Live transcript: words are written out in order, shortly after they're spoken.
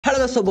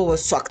दोस्तों बहुत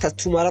स्वागत है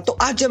तुम्हारा। तो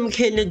आज हम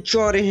खेलने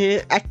जा रहे हैं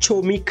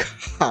एटॉमिक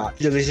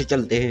हार्ट। जल्दी से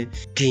चलते हैं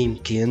गेम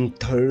के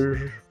अंदर।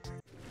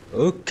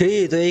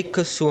 ओके तो एक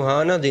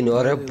सुहाना दिन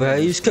और है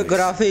भाई, इसके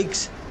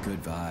ग्राफिक्स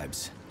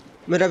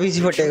मेरा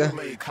पीसी फटेगा।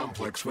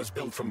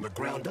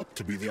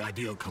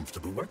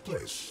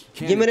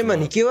 ये मेरे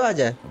मन की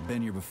आवाज है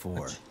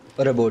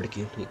और बोर्ड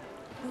की। ठीक,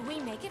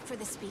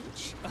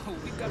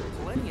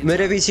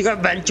 मेरे पीसी का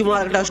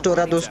बेंचमार्क टेस्ट हो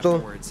रहा है दोस्तों।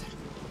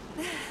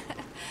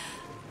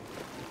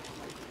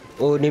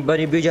 ओ निब्बा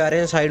निब्बी जा रहे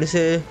हैं साइड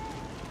से।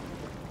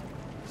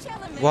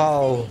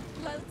 Wow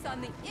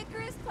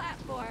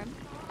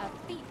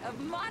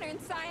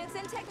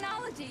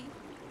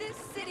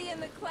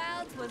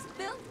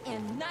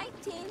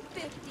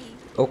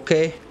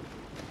okay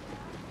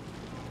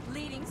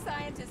Leading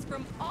scientists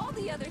from all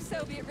the other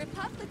Soviet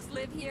republics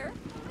live here,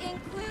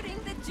 including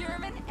the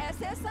German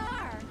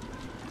SSR.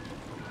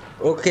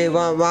 Okay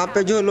वहाँ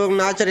पे जो लोग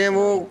नाच रहे हैं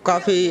वो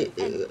काफी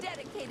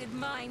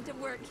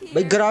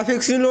भाई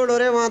ग्राफिक्स नहीं लोड हो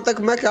रहे हैं वहाँ तक।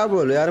 मैं क्या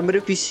बोलूं यार, मेरे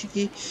पीसी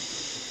की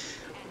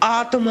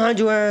आत्मा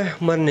जो है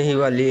मरने ही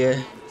वाली है।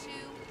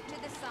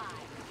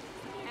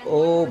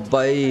 ओ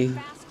भाई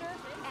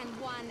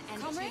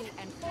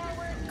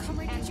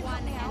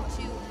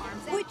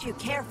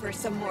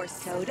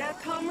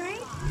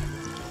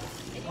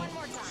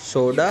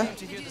सोडा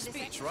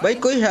भाई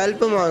कोई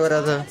हेल्प मांग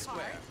रहा था।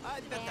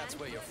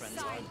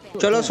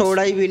 चलो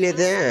सोडा ही पी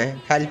लेते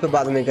हैं, हेल्प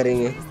बाद में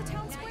करेंगे।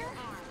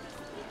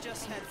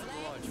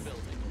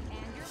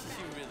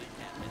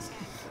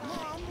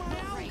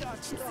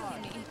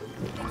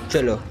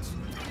 चलो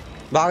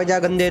भाग जा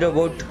गंदे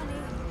robot.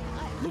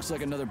 Looks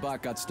like another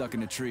bot got stuck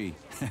in a tree.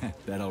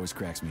 That always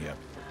cracks me up.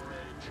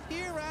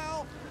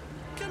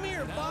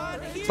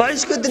 पर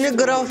इसके इतने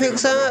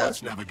ग्राफिक्स हैं,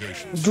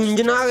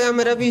 झुंझुना आ गया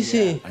मेरा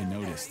PC. I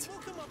noticed.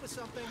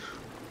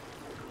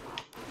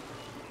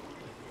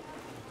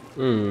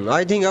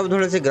 I think अब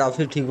थोड़े से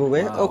ग्राफिक्स ठीक हो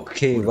गए।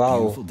 ओके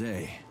वाओ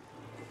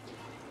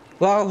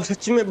वाओ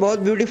सच में बहुत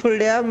ब्यूटीफुल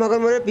डे है, मगर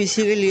मेरे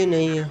पीसी के लिए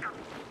नहीं है।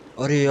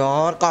 अरे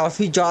यार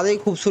काफी ज्यादा ही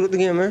खूबसूरत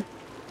गेम है।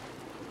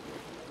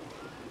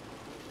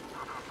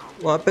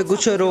 वहाँ पे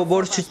कुछ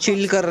रोबोट्स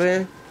चिल कर रहे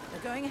हैं।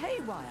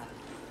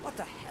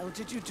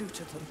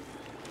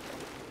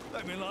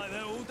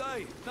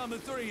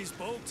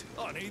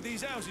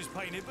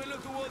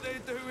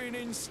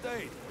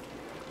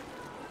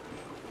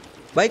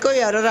 भाई कोई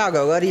एरर आ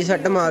गया होगा,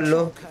 रीसेट मार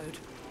लो।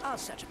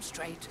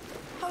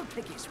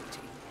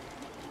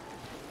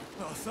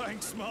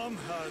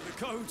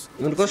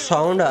 उनको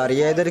साउंड आ रही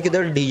है इधर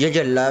किधर, डीजे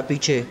चल रहा है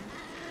पीछे।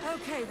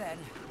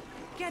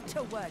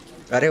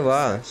 अरे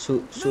वाह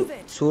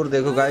सूर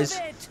देखो गाइस,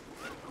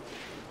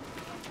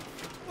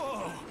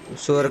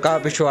 सूर का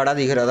पिछवाड़ा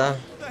दिख रहा था,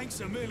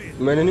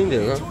 मैंने नहीं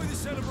देखा,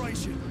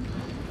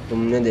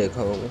 तुमने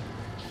देखा होगा।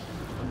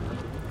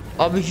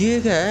 अब ये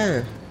क्या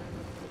है?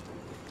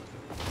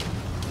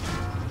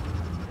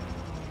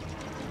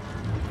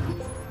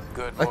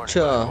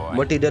 अच्छा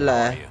मटीरियल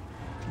आया।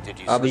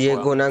 अब ये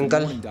कौन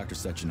अंकल?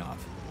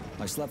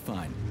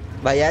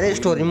 भाई यार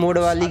स्टोरी मोड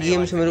वाली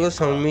गेम्स मेरे को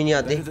समझ में नहीं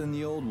आती।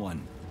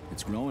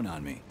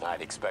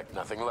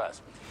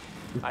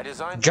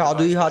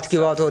 जादुई हाथ की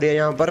बात हो रही है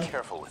यहाँ पर।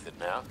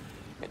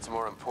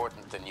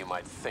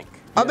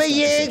 अबे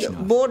ये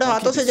बोर्ड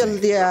हाथों से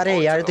चलती है यार।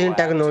 यार इतनी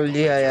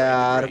टेक्नोलॉजी है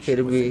यार,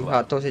 फिर भी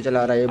हाथों से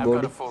चला रहा है ये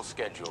बोर्ड।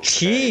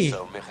 छी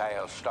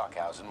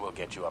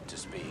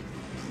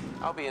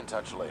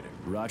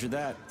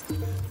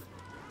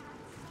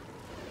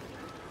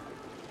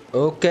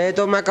ओके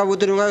तो मैं कब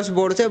उतरूंगा उस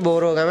बोर्ड से?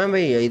 बोर हो गया मैं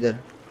भाई इधर।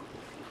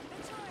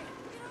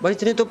 भाई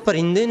इतने तो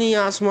परिंदे नहीं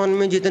आसमान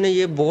में जितने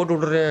ये बोर्ड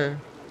उड़ रहे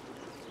हैं।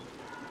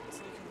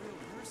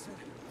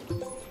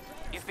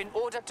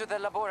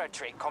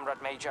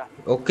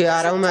 ओके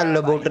आ रहा हूँ मैं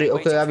लेबोरेटरी।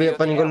 ओके अभी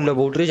अपन को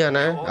लेबोरेटरी जाना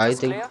है आई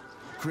थिंक।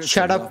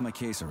 Shut up.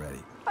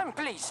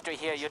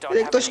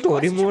 एक तो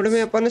स्टोरी मोड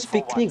में अपन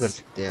स्पीक नहीं कर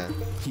सकते यार,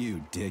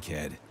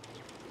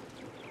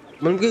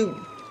 मतलब कि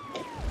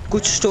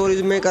कुछ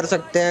स्टोरीज में कर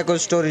सकते हैं,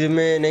 कुछ स्टोरीज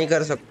में नहीं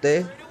कर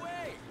सकते।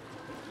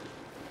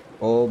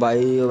 ओ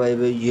भाई ओ भाई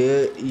भाई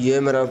ये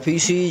मेरा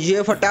पीसी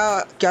ये फटा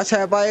क्या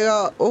सह पाएगा?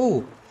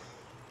 ओ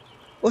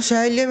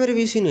सह लिया मेरे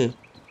पीसी ने।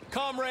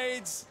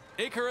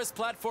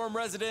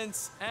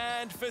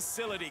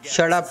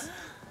 Shut up.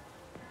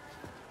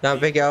 यहाँ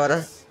पे क्या हो रहा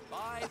है?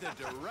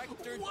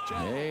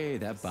 Hey,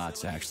 that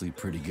bot's actually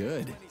pretty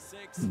good.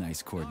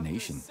 Nice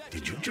coordination.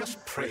 Did you just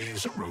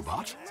praise a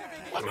robot?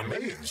 I'm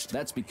amazed.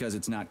 That's because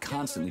it's not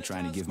constantly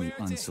trying to give me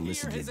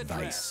unsolicited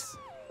advice.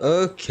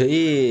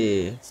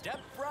 Okay.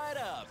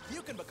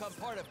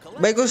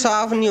 भाई कुछ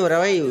साफ नहीं हो रहा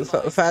भाई,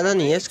 फायदा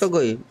नहीं है इसका,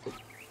 कोई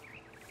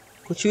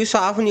कुछ भी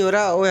साफ नहीं हो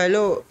रहा। ओ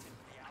हेलो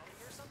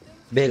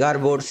बेकार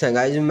बोर्ड्स हैं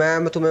गाइस,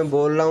 मैं तुम्हें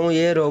बोल रहा हूँ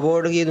ये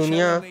रोबोट की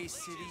दुनिया।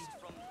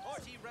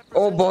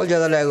 ओ बहुत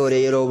ज्यादा लैग हो रही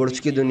है ये रोबोट्स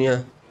की दुनिया।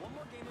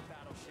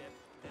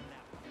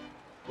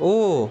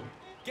 ओ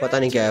पता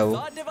नहीं क्या है वो।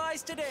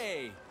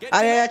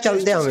 अरे यार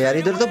चलते हम यार,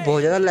 इधर तो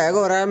बहुत ज्यादा लैग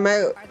हो रहा है। मैं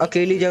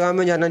अकेली जगह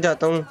में जाना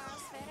चाहता हूँ।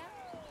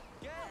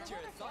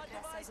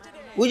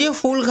 मुझे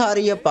फूल खा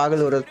रही है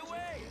पागल औरत।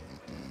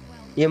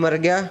 ये मर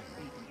गया।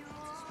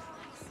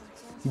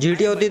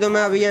 जीटी होती तो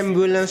मैं अभी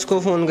एम्बुलेंस को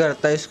फोन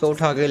करता, इसको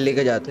उठा के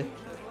लेके जाते।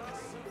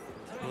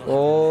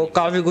 ओ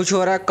काफी कुछ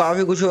हो रहा है,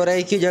 काफी कुछ हो रहा है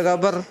एक ही जगह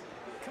पर।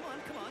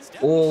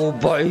 ओ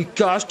भाई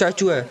क्या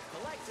स्टैचू है,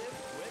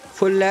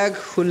 फुल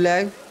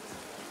लैग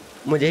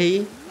मुझे ही।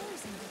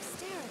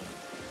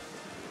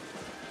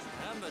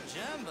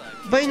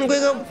 भाई इनको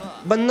एक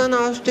बंदा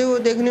नाचते हुए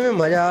देखने में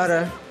मजा आ रहा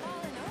है।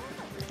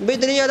 भाई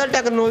इतनी ज्यादा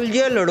टेक्नोलॉजी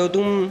है, लड़ो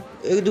तुम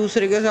एक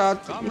दूसरे के साथ,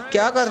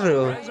 क्या कर रहे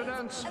हो?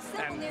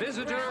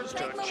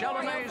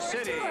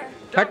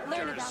 हट।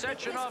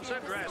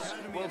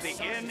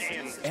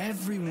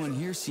 Everyone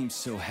here seems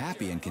so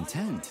happy and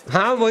content.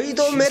 हाँ वही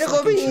तो मेरे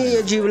को भी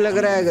अजीब लग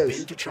रहा है।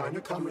 Been to China,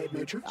 Comrade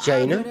Major?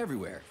 China, Been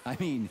everywhere. I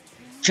mean,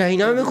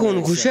 China में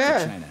कौन खुश except for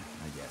है? China,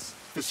 I guess.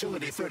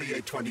 Facility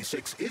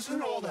 3826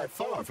 isn't all that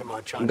far from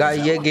our Chinese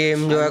guys ये ally.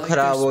 गेम जो I है like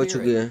खराब their हो spirit.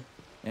 चुकी है।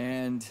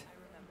 And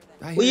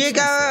I वो hear ये it's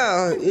क्या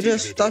unfair. है?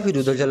 रास्ता फिर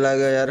उधर चला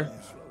गया यार।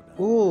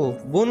 ओ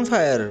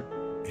bonfire.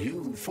 You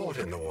fought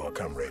in the war,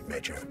 Comrade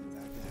Major.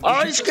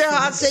 और इसके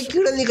हाथ से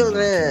कीड़े निकल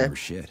रहे हैं। Oh,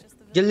 shit.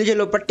 जल्दी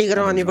चलो पट्टी I've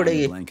करवानी been drawing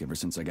पड़ेगी। a blank ever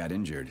since I got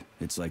injured.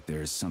 It's like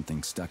there's something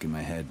stuck in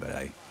my head, but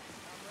I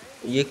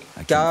ये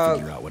can't क्या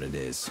figure out what it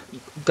is.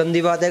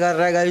 गंदी बातें कर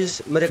रहा है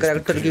गाइस, मेरे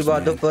कैरेक्टर की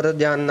बातों पर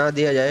ध्यान ना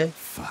दिया जाए।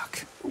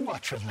 Fuck.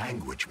 Watch your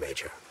language,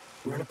 Major.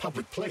 We're in a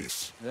public place.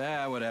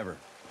 Yeah, whatever.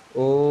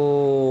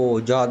 ओ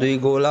जादुई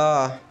गोला।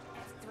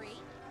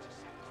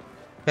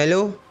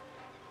 हेलो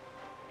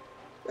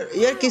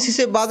यार, किसी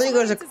से बात नहीं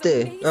कर सकते?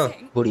 हाँ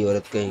बूढ़ी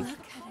औरत कहीं।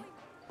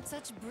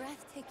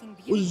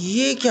 ओ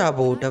ये क्या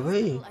बोट है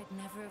भाई,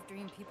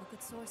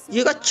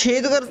 ये का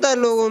छेद करता है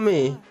लोगों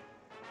में।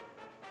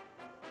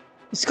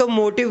 इसका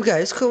मोटिव क्या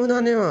है इसको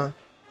बनाने में?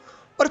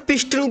 और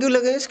पिस्टल क्यों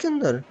लगे इसके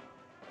अंदर?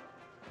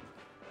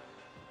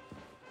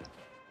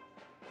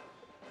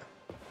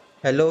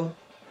 Hello,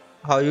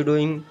 how you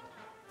doing?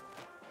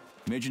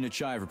 Major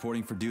Nechayev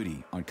reporting for duty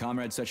on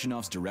Comrade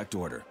Sechenov's direct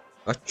order.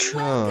 अच्छा,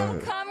 Welcome,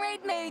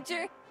 Comrade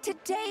Major.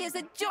 Today is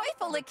a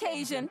joyful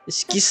occasion.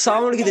 इसकी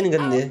साउंड कितनी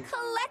गंदी है।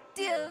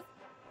 Collective.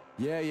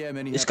 Yeah,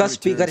 many इसका happy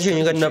स्पीकर returns.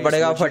 चेंज करना Chase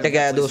पड़ेगा, whichever फट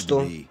गया है places to दोस्तों।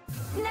 be.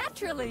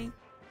 Naturally.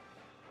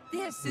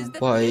 This is the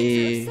Bhai.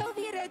 future of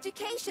Soviet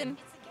education.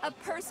 A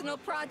personal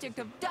project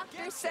of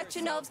Dr.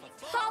 Sechenov's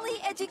Poly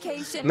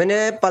Education. मैंने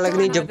पलक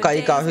नहीं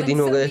झपकाई, काफी दिन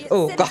हो गए।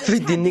 ओ काफी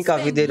दिन नहीं,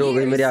 काफी देर हो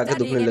गई, मेरी आंखें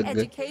दुखने लग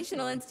गई।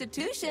 Educational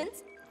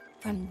institutions.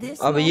 From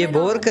this अब ये moment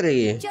बोर on,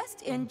 करेगी। just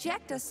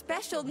inject a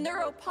special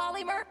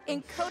neuropolymer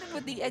encoded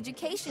with the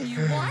education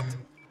you want,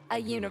 a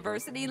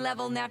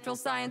university-level natural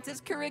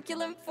sciences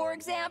curriculum, for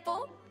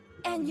example,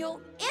 and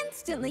you'll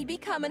instantly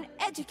become an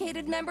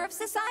educated member of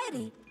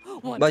society.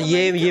 Want बस to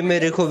ये learn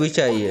मेरे को भी Or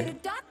चाहिए। get a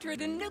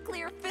doctorate in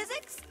nuclear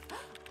physics,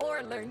 or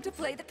learn to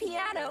play the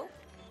piano.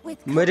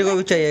 With मेरे को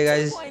भी चाहिए,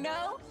 guys।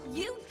 2.0,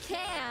 you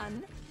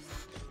can.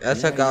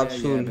 ऐसा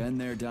capsule. Been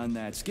there, done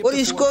that. Skip और the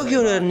इसको foreplay,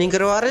 क्यों Bob. नहीं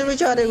करवा रहे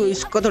बेचारे को?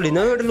 इसको थोड़ी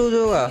ना वेट लूज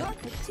होगा। Your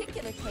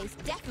particular case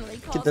definitely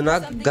calls कितना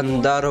for something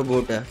गंदा more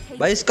रोबोट है educational.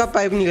 भाई, इसका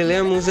पाइप निकल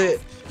गया मुंह से।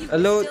 You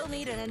hello, still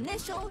need an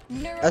initial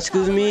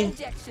Excuse me? neuropolymer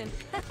injection.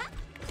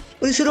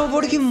 और इस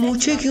रोबोट की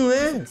मूंछें क्यों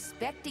हैं?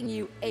 Expecting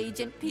you,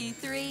 Agent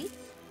P3.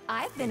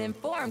 I've been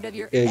informed of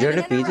your Agent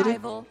imminent P3?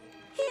 arrival.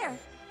 Here,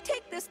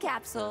 take this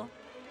capsule.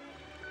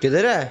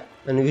 किधर है?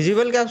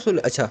 Invisible capsule?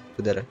 अच्छा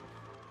किधर है?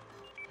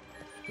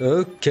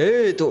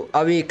 ओके, तो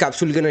अभी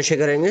कैप्सूल के नशे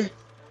करेंगे।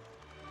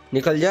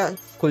 निकल जा,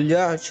 खुल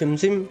जा,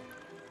 सिम।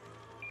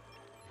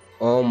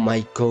 ओह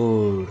माय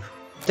गॉड,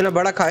 इतना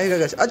बड़ा खाएगा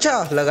कैसे? अच्छा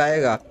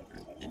लगाएगा।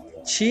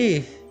 छी,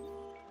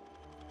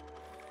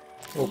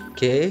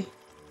 ओके।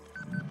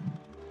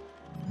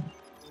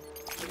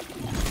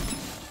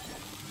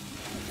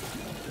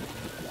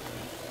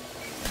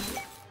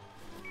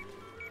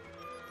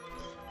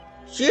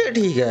 ये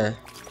ठीक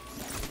है।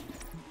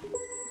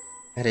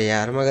 अरे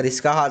यार मगर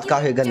इसका हाथ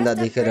काफी गंदा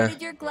दिख रहा है। Just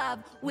upgraded your glove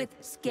with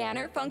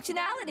scanner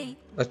functionality.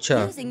 अच्छा,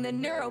 Using the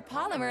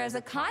neuropolymer as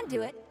a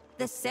conduit,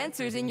 the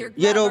sensors in your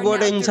ये glove are रोबोट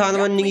now इंसान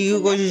बनने की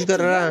directly कोशिश कर connected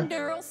to रहा your है।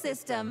 neural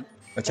system,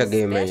 अच्छा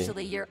गेम है ये।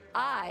 especially your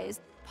eyes,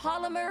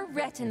 polymer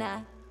retina.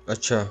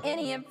 अच्छा,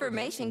 Any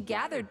information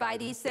gathered by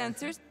these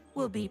sensors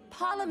will be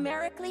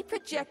polymerically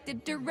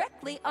projected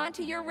directly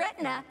onto your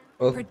retina,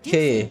 Okay.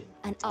 producing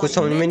an कुछ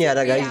समझ में नहीं आ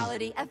रहा, augmented guys।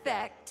 reality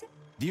effect.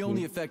 The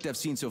only effect I've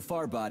seen so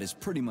far, Bot, is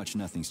pretty much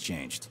nothing's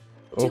changed.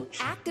 To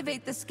Okay.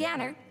 activate the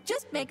scanner,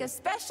 just make a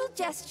special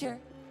gesture.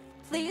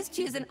 Please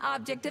choose an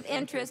object of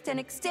interest and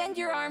extend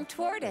your arm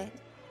toward it.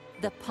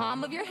 The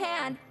palm of your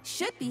hand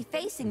should be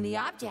facing the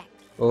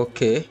object.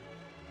 Okay.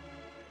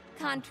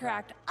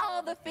 Contract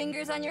all the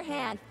fingers on your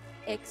hand,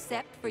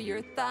 except for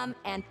your thumb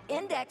and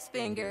index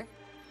finger.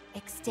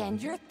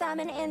 Extend your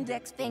thumb and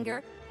index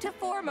finger to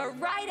form a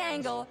right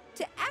angle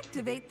to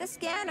activate the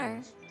scanner.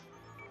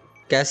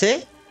 कैसे?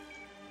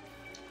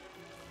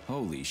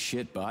 Holy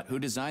shit, Bot. Who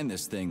designed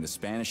this thing? The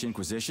Spanish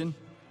Inquisition?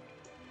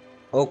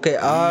 Okay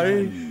are.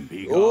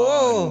 O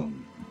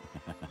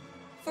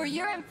For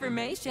your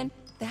information,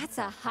 that's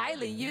a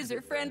highly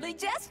user-friendly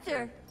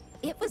gesture.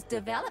 It was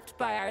developed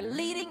by our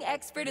leading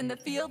expert in the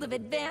field of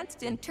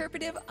advanced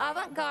interpretive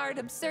avant-garde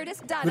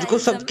absurdist मेरे को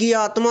Dadaism. सबकी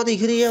आत्मा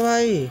दिख रही है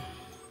भाई।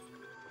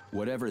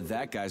 Whatever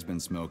that guy's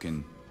been smoking,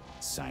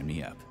 sign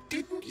me up.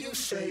 Didn't you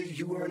say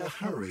you were in a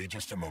hurry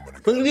just a moment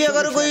ago? कुछ भी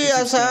अगर कोई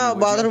ऐसा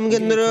बाथरूम के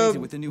अंदर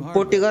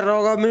पोटी कर रहा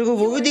होगा मेरे को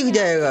वो भी दिख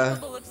जाएगा।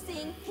 Capable of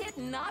seeing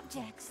hidden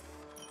objects.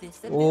 This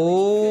ability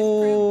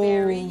could prove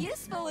very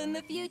useful in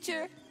the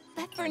future.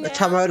 But for now,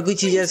 अच्छा मगर कोई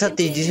चीज़ ऐसा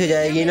तेजी से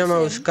जाएगी ना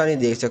मैं उसका नहीं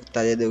देख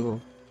सकता। ये देखो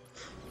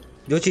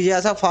जो चीज़ें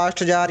ऐसा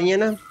फास्ट जा रही है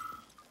ना,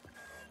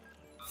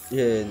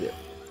 ये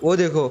वो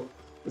देखो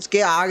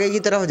उसके आगे की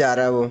तरफ जा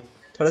रहा है, वो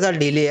थोड़ा सा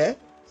डिले है,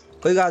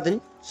 कोई बात नहीं,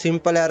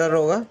 सिंपल एरर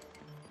होगा।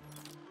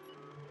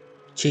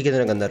 ठीक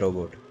है गंदा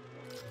रोबोट।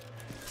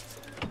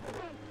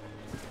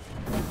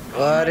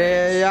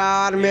 अरे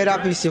यार मेरा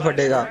पीसी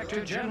फटेगा।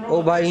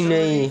 ओ भाई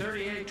नहीं।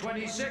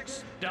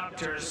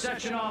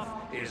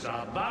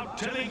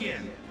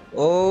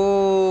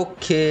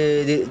 ओके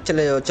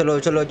चले जाओ, चलो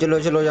चलो चलो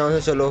चलो यहाँ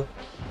से चलो।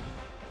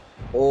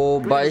 ओ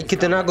भाई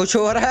कितना कुछ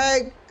हो रहा है।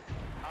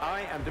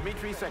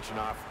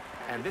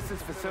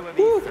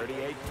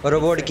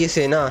 रोबोट की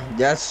सेना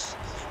जस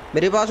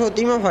मेरे पास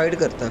होती मैं फाइट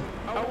करता।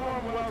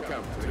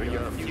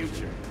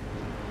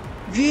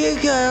 ये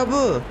क्या है अब?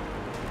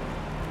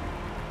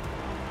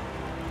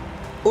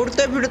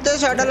 उड़ते फिरते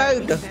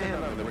सैटेलाइट,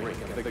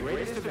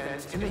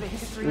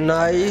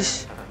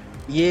 नाइस।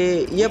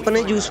 ये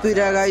अपने जूस पी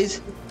रहा है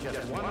गाइस,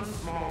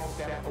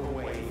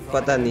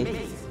 पता नहीं।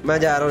 मैं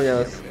जा रहा हूँ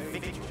यहाँ से,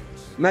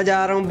 मैं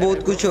जा रहा हूँ,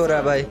 बहुत कुछ हो रहा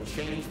है भाई।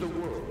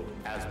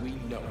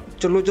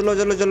 चलो चलो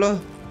चलो चलो।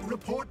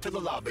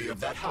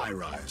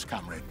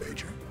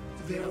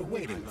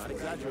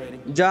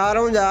 जा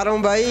रहा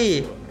हूँ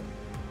भाई।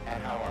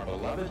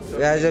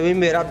 वैसे भी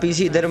मेरा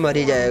पीसी इधर मर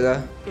ही जाएगा।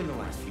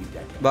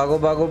 भागो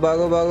भागो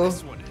भागो भागो।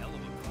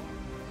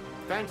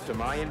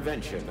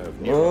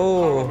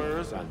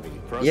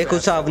 ओह ये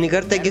कुछ साफ नहीं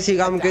करते किसी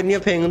काम के लिए,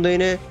 फेंक दो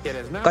इन्हें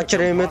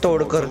कचरे में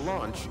तोड़कर।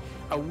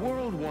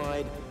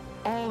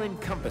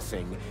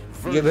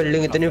 ये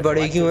बिल्डिंग इतनी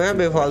बड़ी क्यों है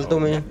बेफालतू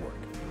में?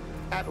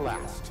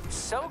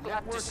 So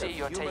glad to see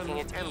you're taking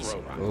it easy,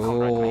 Oh.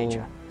 Comrade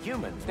Major.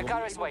 The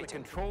car is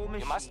waiting.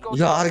 You must go.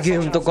 यार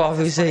गेम तो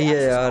काफी सही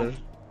है यार।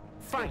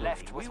 We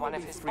left with one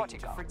of his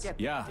bodyguards.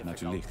 Yeah, not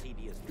too late.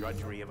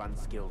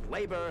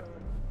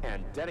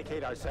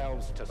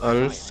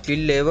 Unskilled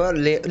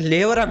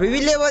labour अभी भी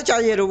labour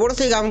चाहिए, robot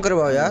से काम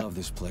करवाओ I यार। love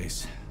this place.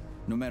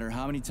 No matter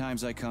how many times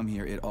I come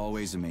here, it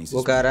always amazes वो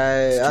me. कह रहा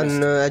है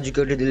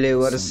uneducated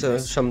labours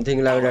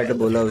something like that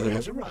बोला उसने।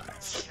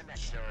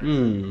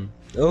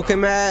 ओके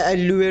मैं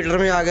एलिवेटर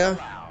में आ गया।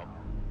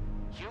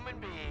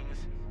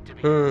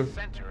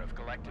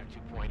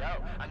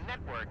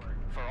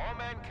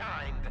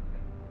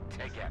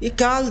 ये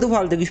क्या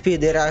फालतू की स्पीड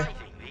दे रहा है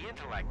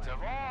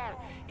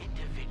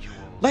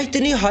भाई?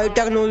 इतनी हाई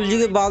टेक्नोलॉजी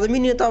के बाद भी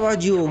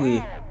नेताबाजी होगी।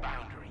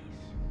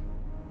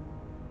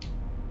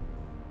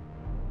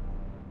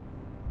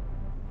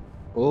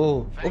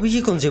 ओह अभी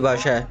ये कौन सी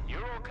भाषा है?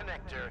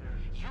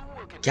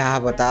 क्या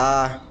बता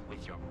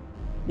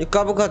ये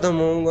कब खत्म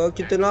होगा?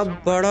 कितना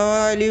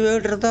बड़ा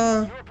एलिवेटर था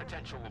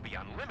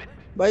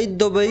भाई,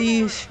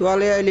 दुबई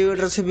वाले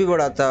एलिवेटर से भी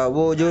बड़ा था।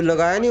 वो जो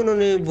लगाया नहीं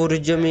उन्होंने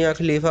बुर्ज मियां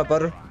खलीफा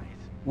पर,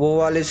 वो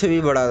वाले से भी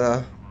बड़ा था।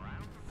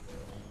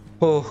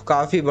 ओह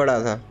काफी बड़ा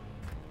था।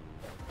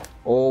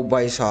 ओ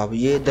भाई साहब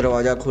ये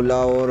दरवाजा खुला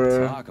और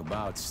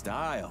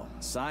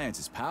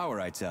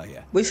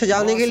भाई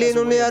सजाने के लिए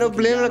इन्होंने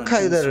एरोप्लेन रखा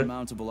है इधर।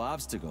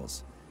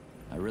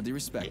 I really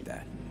respect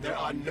that. There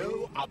are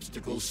no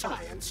obstacles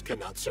science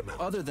cannot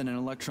surmount. Other than an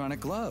electronic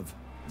glove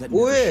that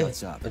ओए never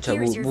shuts up. अच्छा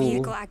Here's your वो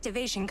vehicle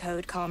activation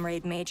code,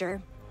 Comrade Major.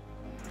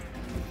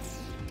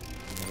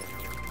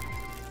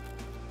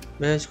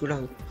 मैं इसको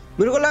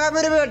मेरे को लगा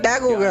मेरे पे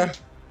अटैक हो गया।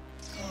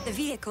 The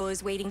vehicle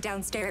is waiting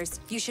downstairs.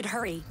 You should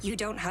hurry. You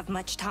don't have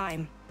much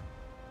time.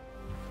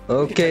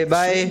 Okay,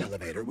 bye.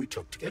 Elevator we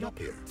took to get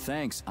up here.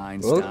 Thanks,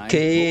 Einstein.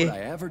 Okay. What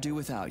would I ever do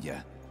without you?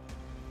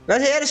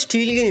 वैसे यार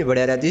steel की नहीं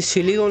बढ़िया रहती,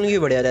 silicon की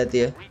बढ़िया रहती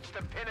है।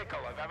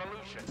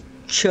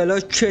 चलो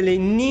चले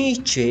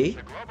नीचे,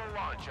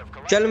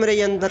 चल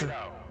मेरे अंदर।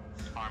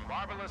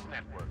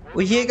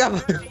 वो ये क्या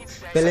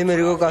पहले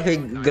मेरे को काफी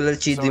गलत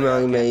चीज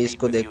दिमाग में आई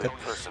इसको देखकर।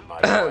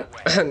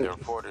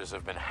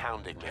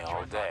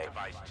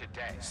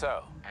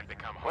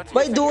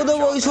 भाई दो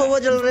वॉइस ओवर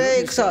चल रहे हैं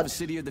एक साथ।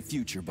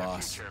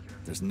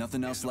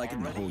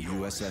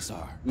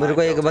 मेरे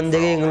को एक बंदे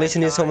की इंग्लिश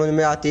नहीं समझ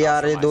में आती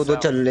यार, ये दो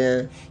चल रहे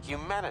हैं।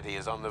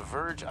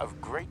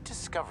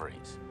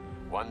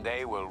 One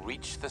day we'll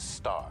reach the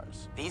stars.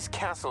 These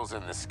castles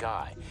in the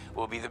sky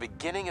will be the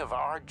beginning of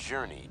our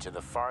journey to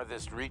the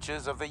farthest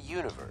reaches of the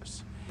universe.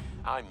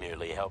 I'm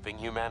merely helping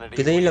humanity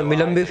कितनी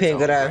लंबी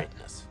फेंक रहा है।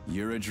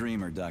 You're a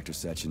dreamer, Dr.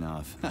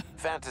 Sechenov.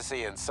 Fantasy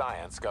and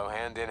science go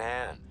hand in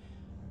hand.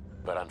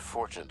 But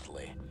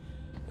unfortunately,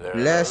 there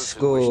are Let's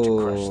those who wish to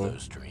crush go.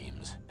 those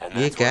dreams. And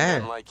ये that's क्या where है?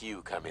 men like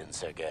you come in,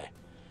 Sergey.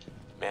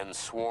 Men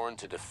sworn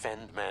to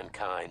defend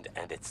mankind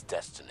and its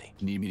destiny.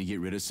 Need me to get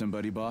rid of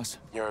somebody, boss?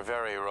 You're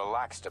very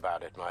relaxed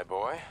about it, my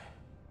boy.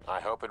 I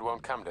hope it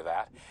won't come to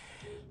that,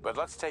 but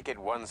let's take it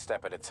one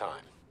step at a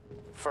time.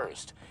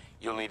 First,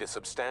 you'll need a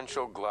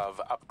substantial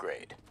glove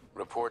upgrade.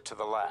 Report to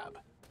the lab.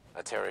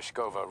 A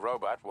Tereshkova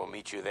robot will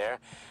meet you there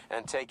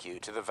and take you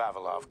to the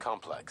Vavilov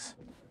complex.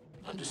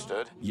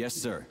 Understood? Yes,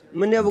 sir.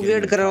 मैंने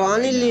upgrade करवा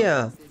नहीं लिया।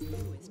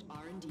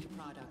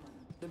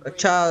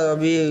 अच्छा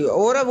अभी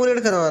और upgrade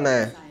करवाना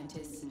है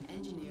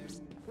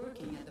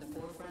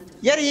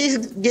यार। ये इस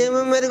गेम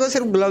में मेरे को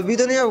सिर्फ ग्लव भी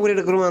तो नहीं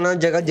अपग्रेड करवाना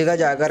जगह जगह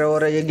जाकर,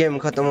 और ये गेम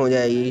खत्म हो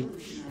जाएगी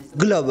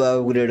ग्लव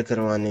अपग्रेड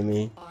करवाने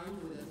में।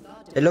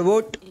 हेलो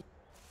बोट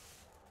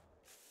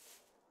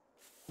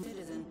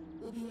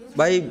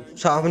भाई,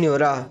 साफ नहीं हो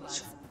रहा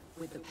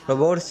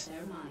रोबोट्स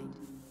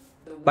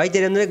भाई,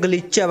 तेरे अंदर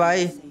ग्लिच है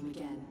भाई,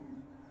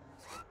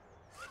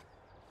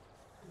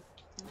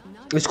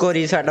 इसको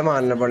रीसेट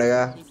मारना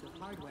पड़ेगा।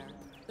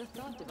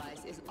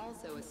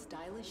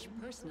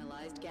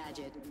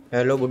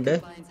 हेलो बुड्ढे,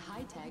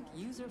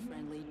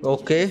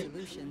 ओके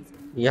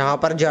यहाँ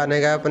पर जाने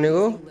का अपने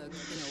को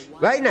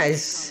भाई।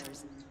 नाइस,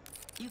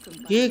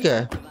 ठीक है।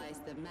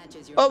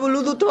 अब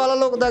ब्लूटूथ वाला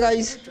लोग था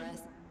गाइस,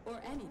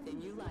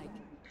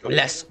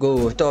 लेट्स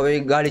गो। तो अभी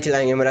गाड़ी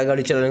चलाएंगे, मेरा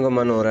गाड़ी चलाने को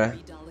मन हो रहा है।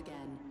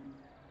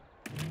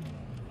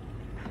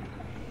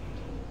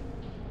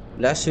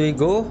 Let's we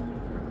go.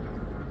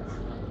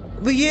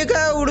 ये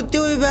क्या है, उड़ती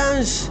हुई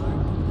भैंस?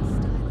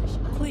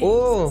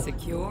 ओ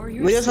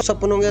मुझे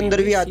सपनों के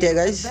अंदर भी आती है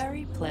गाइस,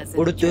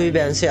 उड़ती हुई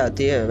भैंस से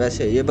आती है।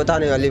 वैसे ये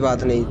बताने वाली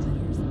बात नहीं थी।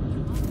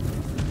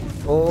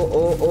 ओ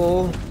ओ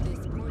ओ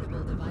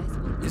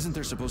Isn't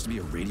there supposed to be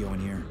a radio in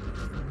here?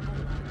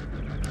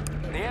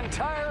 The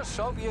entire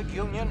Soviet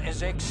Union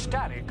is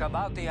ecstatic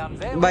about the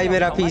unveiling भाई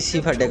मेरा of पीसी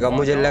collective fटेगा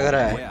मुझे लग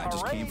रहा है। Yeah, I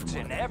just came parades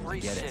from in every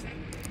Get it. city.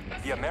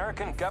 The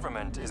American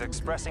government is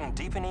expressing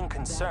deepening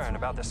concern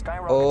about the O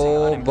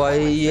skyrocketing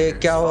भाई ये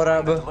क्या हो रहा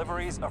है the अब?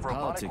 deliveries of robotic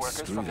Politics, workers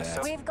screw from the that.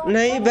 Soviet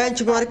नहीं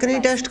benchmark नहीं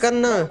test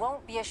करना।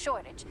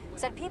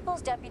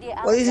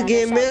 और इस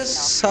गेम में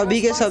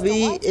सभी के सभी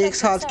एक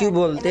साथ क्यों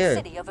बोलते हैं?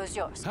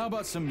 How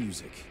about some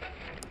music?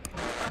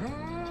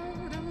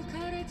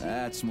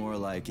 That's more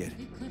like it.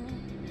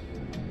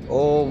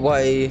 ओ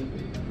भाई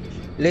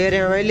ले रहे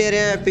हैं भाई, ले रहे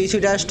हैं पीसी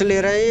टेस्ट ले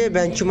रहे हैं, ये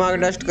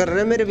बेंचमार्क टेस्ट कर रहे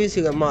हैं मेरे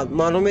पीसी का।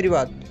 मानो मेरी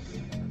बात,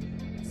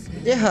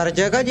 ये हर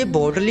जगह ये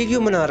बोटली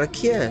क्यों बना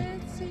रखी है?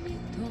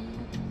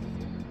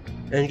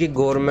 इनकी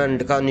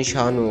गवर्नमेंट का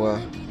निशान हुआ।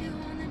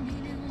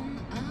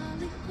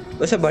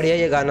 वैसे बढ़िया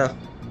ये गाना,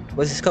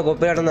 बस इसका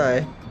कॉपीराइट ना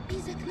है।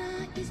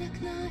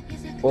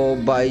 ओ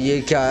भाई ये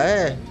क्या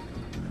है?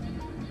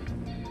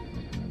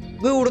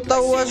 वो उड़ता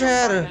हुआ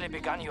शहर।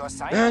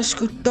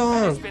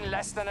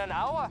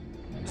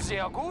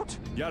 Sehr gut.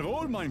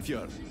 Jawohl, mein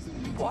Führer.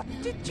 What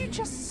did you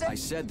just say? I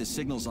said the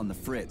signal's on the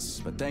fritz,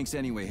 but thanks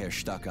anyway, Herr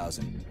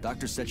Stockhausen.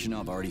 Dr.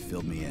 Sechenov already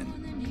filled me in.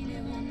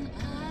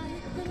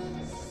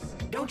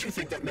 Don't you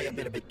think that may have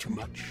been a bit too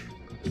much?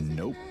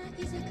 Nope.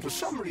 For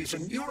some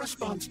reason, your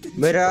response didn't.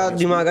 मेरा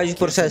दिमाग आज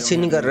process ही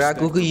नहीं कर रहा,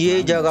 क्योंकि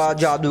ये जगह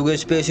जादू के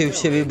स्पेसशिप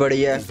से भी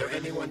बड़ी है। Is there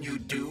anyone you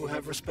do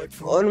have respect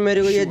for? और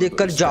मेरे को ये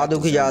देखकर जादू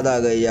की याद आ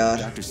गई यार।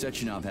 Dr.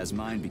 Sechenov has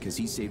mine because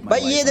he saved my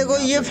भाई life ये from देखो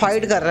the ये outbreak.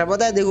 फाइट कर रहा है,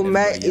 पता है? देखो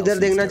मैं इधर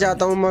देखना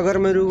चाहता हूँ मगर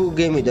मेरे को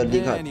गेम इधर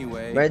दिखा।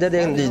 Anyway, मैं इधर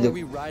देखना how the hell are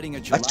we देखो, riding a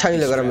अच्छा नहीं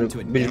लग रहा मेरे jalopy को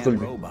strap to a बिल्कुल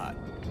damn भी। robot?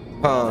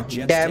 हाँ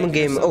Jet's dam taking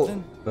game. or O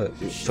something?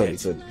 Shit.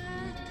 Sorry.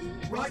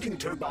 Riding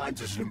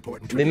turbines is an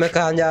important अभी मैं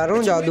कहाँ जा रहा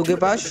हूँ? जादू के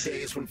पास।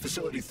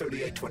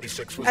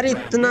 अरे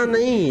इतना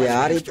नहीं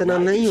यार, इतना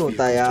नहीं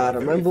होता यार,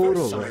 मैं बोर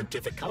हो गया।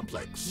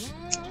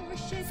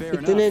 Fair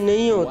इतने enough.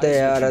 नहीं होते Why is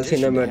यार the tradition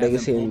cinematic to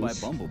have them pulled by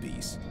scenes.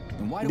 bumblebees?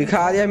 And why do we दिखा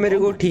call दिया them मेरे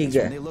को, bumblebees ठीक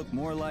है। when they look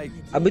more like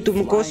अभी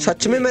तुमको flying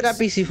सच में मेरा pigs?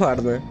 पीसी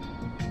फाड़ना है?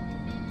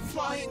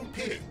 Flying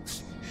pigs.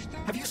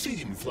 Have you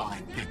seen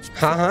flying pigs?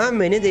 हाँ हाँ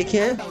मैंने देखे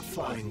How हैं, about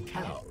flying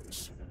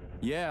cows?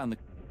 Yeah, on the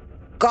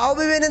काऊ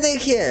भी मैंने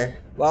देखी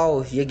है।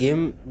 वाओ ये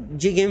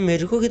गेम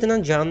मेरे को कितना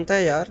जानता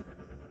है यार।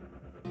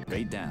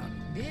 right down.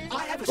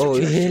 I have a ओ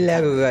ये suggestion.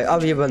 लैग हो गया,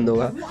 अब ये बंद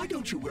होगा। Why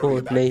don't you O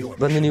worry about नहीं your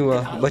बंद नहीं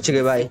हुआ, cows बच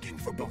गए भाई। voting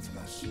for both of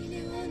us?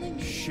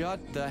 Shut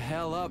the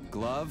hell up,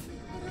 Glove.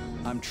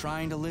 I'm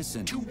trying to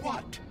listen. To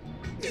what?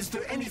 Is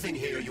there anything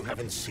here you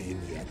haven't seen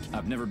yet?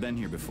 I've never been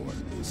here before.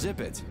 Zip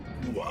it.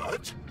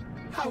 What?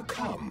 How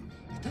come?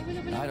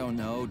 I don't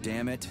know,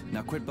 damn it.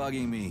 Now quit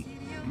bugging me.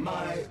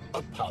 My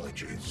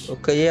apologies.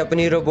 Okay ये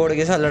अपनी robot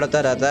के साथ लड़ता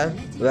रहता है।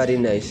 Very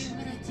nice.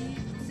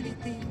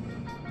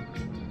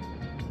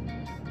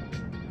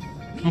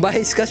 भाई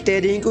इसका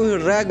steering क्यों हिल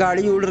रहा है?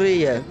 गाड़ी उड़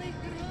रही है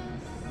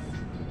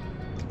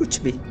कुछ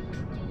भी।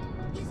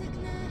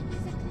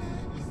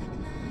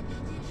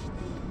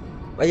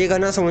 भाई ये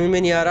गाना समझ में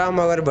नहीं आ रहा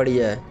मगर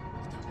बढ़िया है।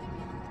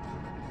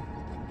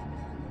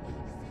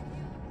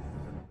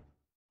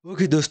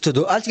 ओके दोस्तों,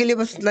 तो आज के लिए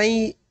बस इतना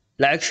ही।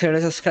 लाइक शेयर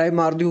सब्सक्राइब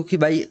मार दो, क्योंकि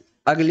भाई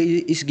अगली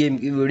इस गेम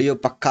की वीडियो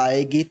पक्का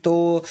आएगी। तो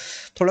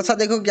थोड़ा सा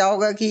देखो क्या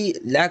होगा कि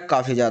लैग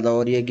काफ़ी ज़्यादा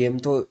हो रही है गेम,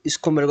 तो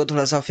इसको मेरे को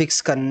थोड़ा सा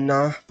फिक्स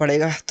करना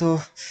पड़ेगा। तो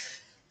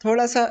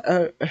थोड़ा सा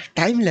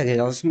टाइम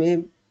लगेगा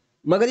उसमें,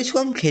 मगर इसको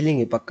हम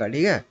खेलेंगे पक्का,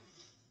 ठीक है।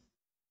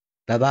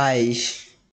 Bye bye.